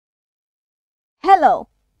Hello,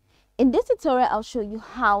 in this tutorial I'll show you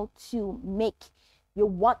how to make your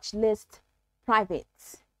watch list private.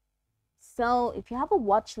 So if you have a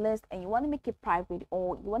watch list and you want to make it private,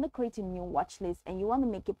 or you want to create a new watch list and you want to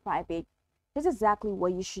make it private, this is exactly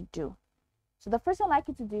what you should do. So the first thing I'd like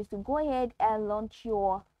you to do is to go ahead and launch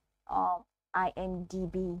your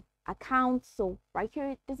IMDB account. So right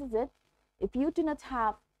here, this is it. If you do not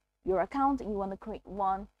have your account and you want to create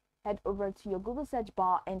one, head over to your Google search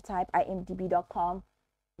bar and type imdb.com.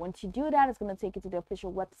 Once you do that, it's going to take you to the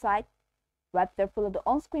official website. Right there, follow the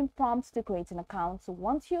on-screen prompts to create an account. So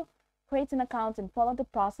once you create an account and follow the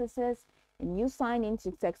processes and you sign in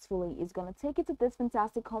successfully, it's going to take you to this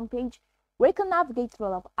fantastic homepage where you can navigate through a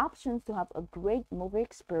lot of options to have a great movie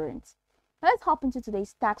experience. Now let's hop into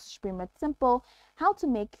today's task, which is pretty much simple: how to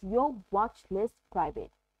make your watch list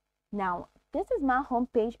private. Now, this is my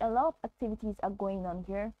homepage. A lot of activities are going on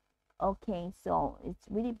here. Okay, so it's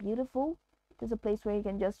really beautiful. There's a place where you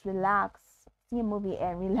can just relax, see a movie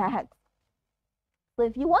and relax. So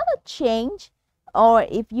if you want to change, or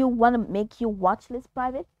if you want to make your watch list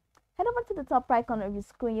private, head over to the top right corner of your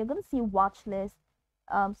screen. You're going to see watch list.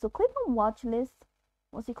 So click on watch list.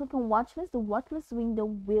 Once you click on watch list, the watch list window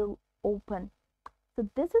will open. So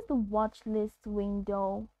this is the watch list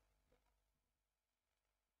window.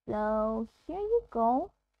 So here you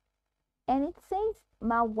go. And it says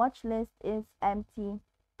my watch list is empty.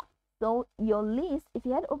 So your list, if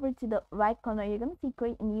you head over to the right corner, you're going to see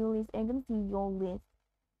create a new list and you're going to see your list.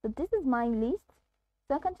 So this is my list.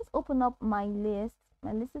 So I can just open up my list.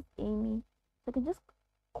 My list is Amy. So I can just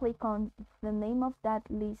click on the name of that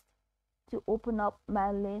list to open up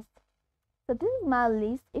my list. So this is my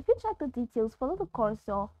list. If you check the details, follow the cursor.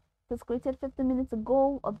 So it's created 15 minutes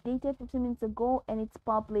ago, updated 15 minutes ago, and it's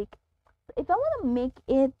public. So if I want to make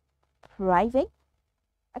it private,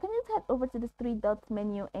 I can just head over to this three dots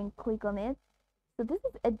menu and click on it. So this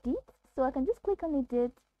is edit. So I can just click on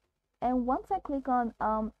edit, and once I click on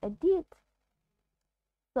edit,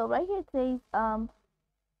 so right here it says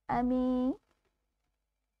I mean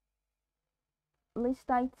list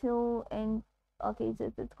title, and okay,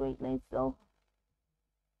 so it's great list. So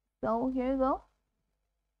here you go.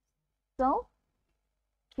 So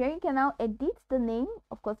here you can now edit the name,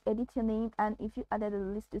 of course, edit your name, and if you added a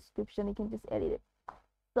list description, you can just edit it.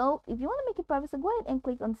 So if you want to make it private, so go ahead and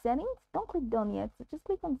click on settings. Don't click done yet, so just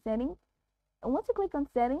click on settings. And once you click on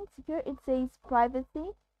settings, here it says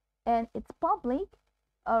privacy and it's public.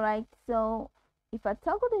 Alright, so if I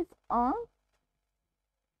toggle this on,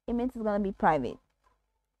 it means it's going to be private.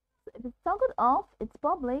 So if it's toggled off, it's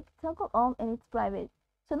public. Toggle on and it's private.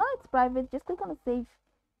 So now it's private. Just click on the save.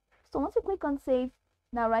 So once you click on save,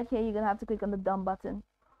 now right here you're going to have to click on the done button.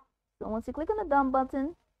 So once you click on the done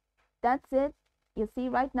button, that's it. You see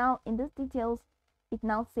right now in this details, it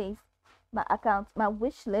now says my account, my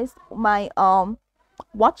wish list, my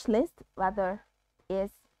watch list rather,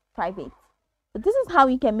 is private. So this is how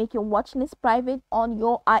you can make your watch list private on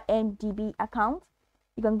your IMDB account.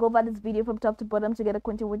 You can go over this video from top to bottom to get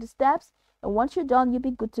acquainted with the steps, and once you're done, you'll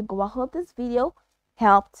be good to go. I hope this video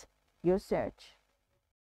helped your search.